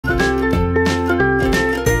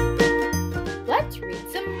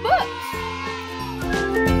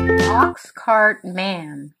Caldecott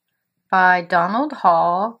Man by Donald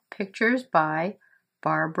Hall, pictures by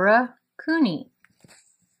Barbara Cooney.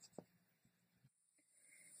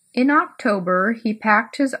 In October, he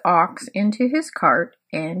packed his ox into his cart,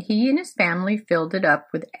 and he and his family filled it up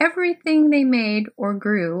with everything they made or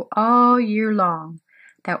grew all year long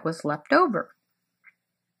that was left over.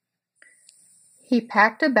 He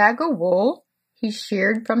packed a bag of wool he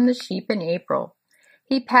sheared from the sheep in April.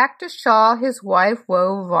 He packed a shawl his wife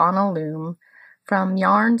wove on a loom, from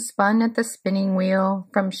yarn spun at the spinning wheel,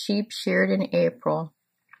 from sheep sheared in April.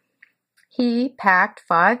 He packed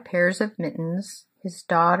 5 pairs of mittens his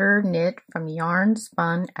daughter knit from yarn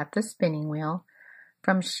spun at the spinning wheel,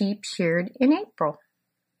 from sheep sheared in April.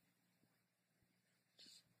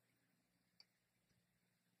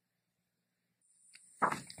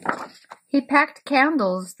 He packed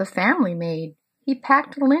candles the family made. He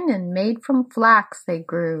packed linen made from flax they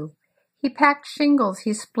grew. He packed shingles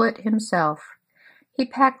he split himself. He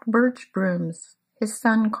packed birch brooms his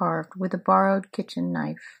son carved with a borrowed kitchen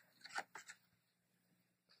knife.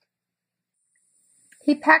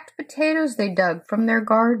 He packed potatoes they dug from their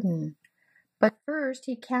garden. But first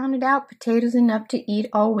he counted out potatoes enough to eat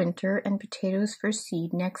all winter and potatoes for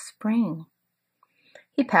seed next spring.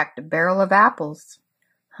 He packed a barrel of apples,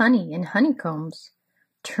 honey and honeycombs,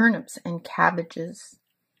 turnips and cabbages,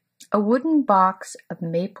 a wooden box of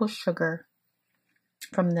maple sugar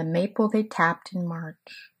from the maple they tapped in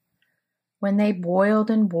March, when they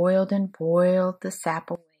boiled and boiled and boiled the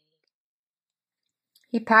sap away.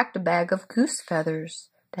 He packed a bag of goose feathers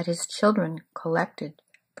that his children collected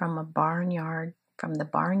from the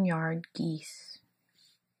barnyard geese.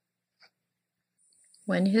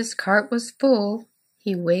 When his cart was full,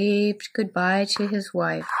 he waved goodbye to his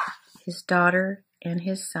wife, his daughter, and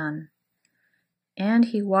his son, and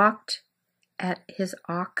he walked at his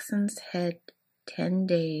oxen's head 10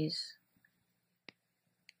 days.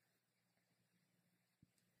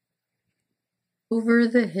 Over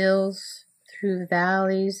the hills, through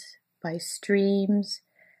valleys, by streams,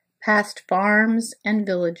 past farms and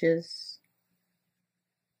villages,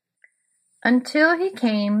 until he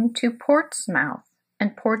came to Portsmouth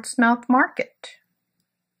and Portsmouth Market.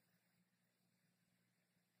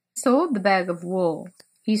 He sold the bag of wool.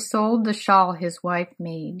 He sold the shawl his wife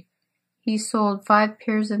made. He sold 5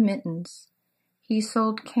 pairs of mittens. He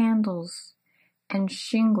sold candles and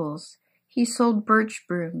shingles. He sold birch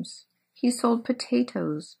brooms. He sold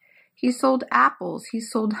potatoes. He sold apples. He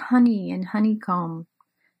sold honey and honeycomb,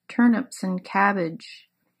 turnips and cabbage.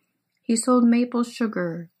 He sold maple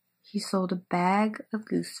sugar. He sold a bag of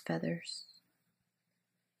goose feathers.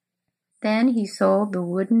 Then he sold the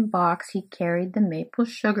wooden box he carried the maple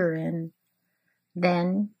sugar in.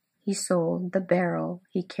 Then he sold the barrel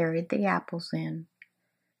he carried the apples in.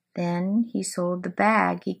 Then he sold the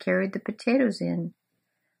bag he carried the potatoes in.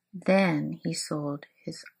 Then he sold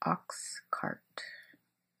his ox cart.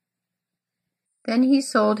 Then he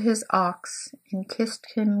sold his ox and kissed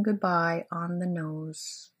him goodbye on the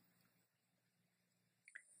nose.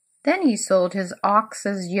 Then he sold his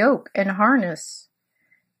ox's yoke and harness.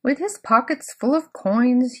 With his pockets full of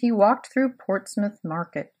coins, he walked through Portsmouth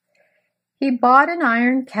Market. He bought an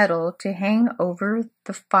iron kettle to hang over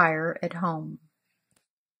the fire at home.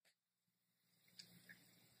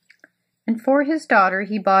 And for his daughter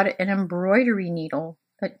he bought an embroidery needle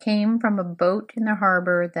that came from a boat in the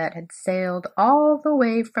harbor that had sailed all the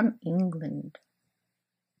way from England.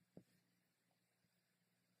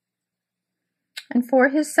 And for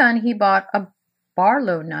his son he bought a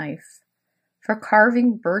barlow knife for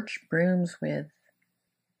carving birch brooms with.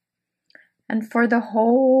 And for the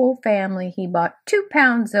whole family he bought 2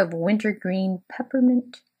 pounds of wintergreen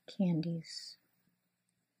peppermint candies.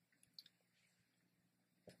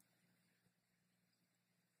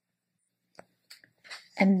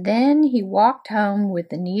 And then he walked home with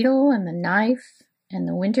the needle and the knife and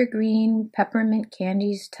the wintergreen peppermint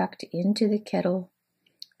candies tucked into the kettle,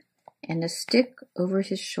 and a stick over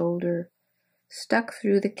his shoulder stuck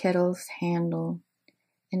through the kettle's handle,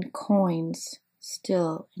 and coins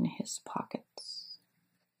still in his pockets.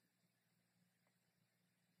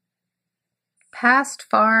 Past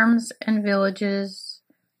farms and villages,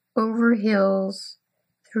 over hills,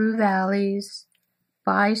 through valleys,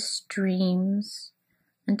 by streams,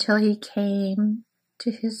 until he came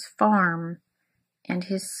to his farm, and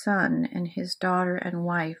his son and his daughter and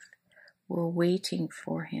wife were waiting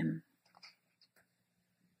for him.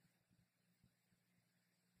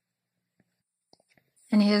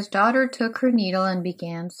 And his daughter took her needle and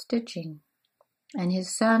began stitching, and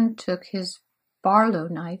his son took his barlow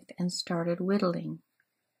knife and started whittling,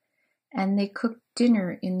 and they cooked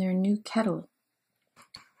dinner in their new kettle.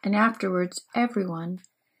 and afterwards everyone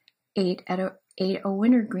ate a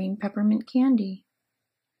wintergreen peppermint candy.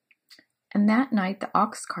 And that night the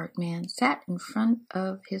ox-cart man sat in front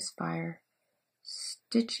of his fire,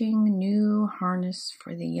 stitching new harness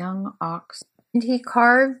for the young ox. And he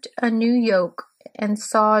carved a new yoke and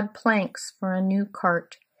sawed planks for a new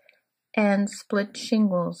cart and split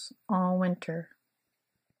shingles all winter,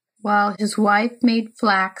 while his wife made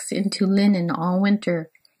flax into linen all winter,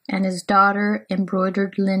 and his daughter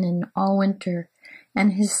embroidered linen all winter,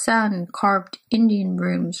 and his son carved Indian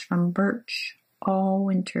brooms from birch all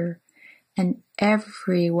winter, and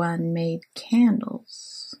everyone made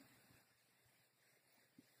candles.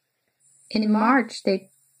 In March they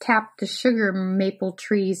tapped the sugar maple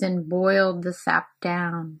trees and boiled the sap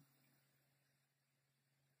down.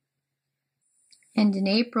 And in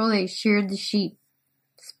April they sheared the sheep,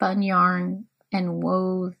 spun yarn, and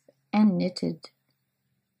wove and knitted.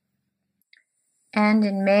 And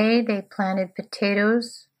in May they planted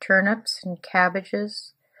potatoes, turnips, and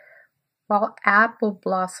cabbages, while apple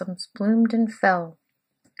blossoms bloomed and fell,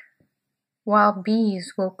 while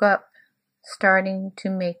bees woke up, starting to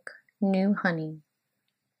make new honey.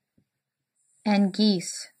 And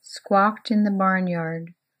geese squawked in the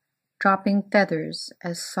barnyard, dropping feathers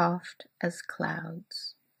as soft as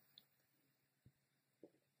clouds.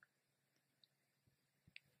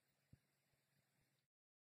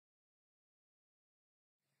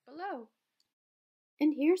 Below.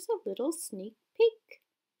 And here's a little sneak peek.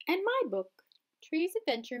 And my book, Tree's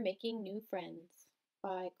Adventure Making New Friends,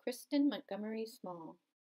 by Kristen Montgomery Small.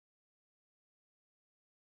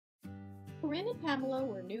 Corinne and Pamela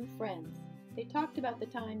were new friends. They talked about the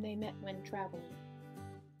time they met when traveling.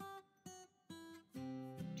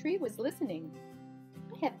 Tree was listening.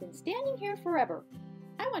 I have been standing here forever.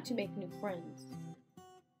 I want to make new friends.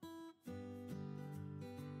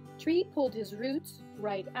 Tree pulled his roots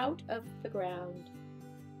right out of the ground.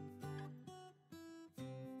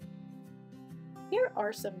 Here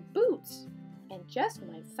are some boots, and just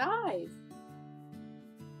my size.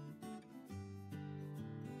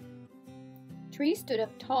 Tree stood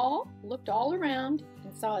up tall, looked all around,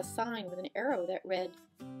 and saw a sign with an arrow that read,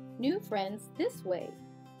 "New friends this way."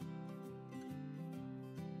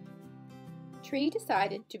 Tree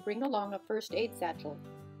decided to bring along a first aid satchel.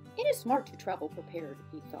 It is smart to travel prepared,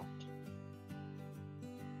 he thought.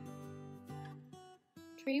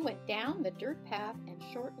 Tree went down the dirt path and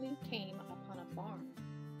shortly came upon a barn.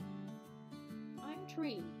 "I'm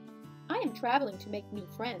Tree. I am traveling to make new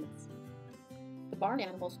friends." The barn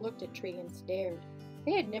animals looked at Tree and stared.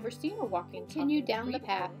 They had never seen a walking. Continued down the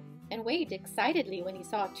path and waved excitedly when he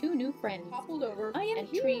saw two new friends. Toppled over and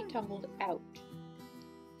Tree tumbled out.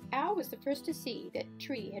 Al was the first to see that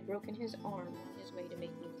Tree had broken his arm on his way to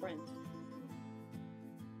make new friends.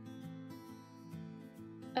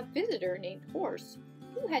 A visitor named Horse,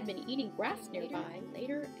 who had been eating grass nearby,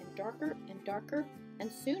 later and darker,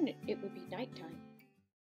 and soon it would be nighttime.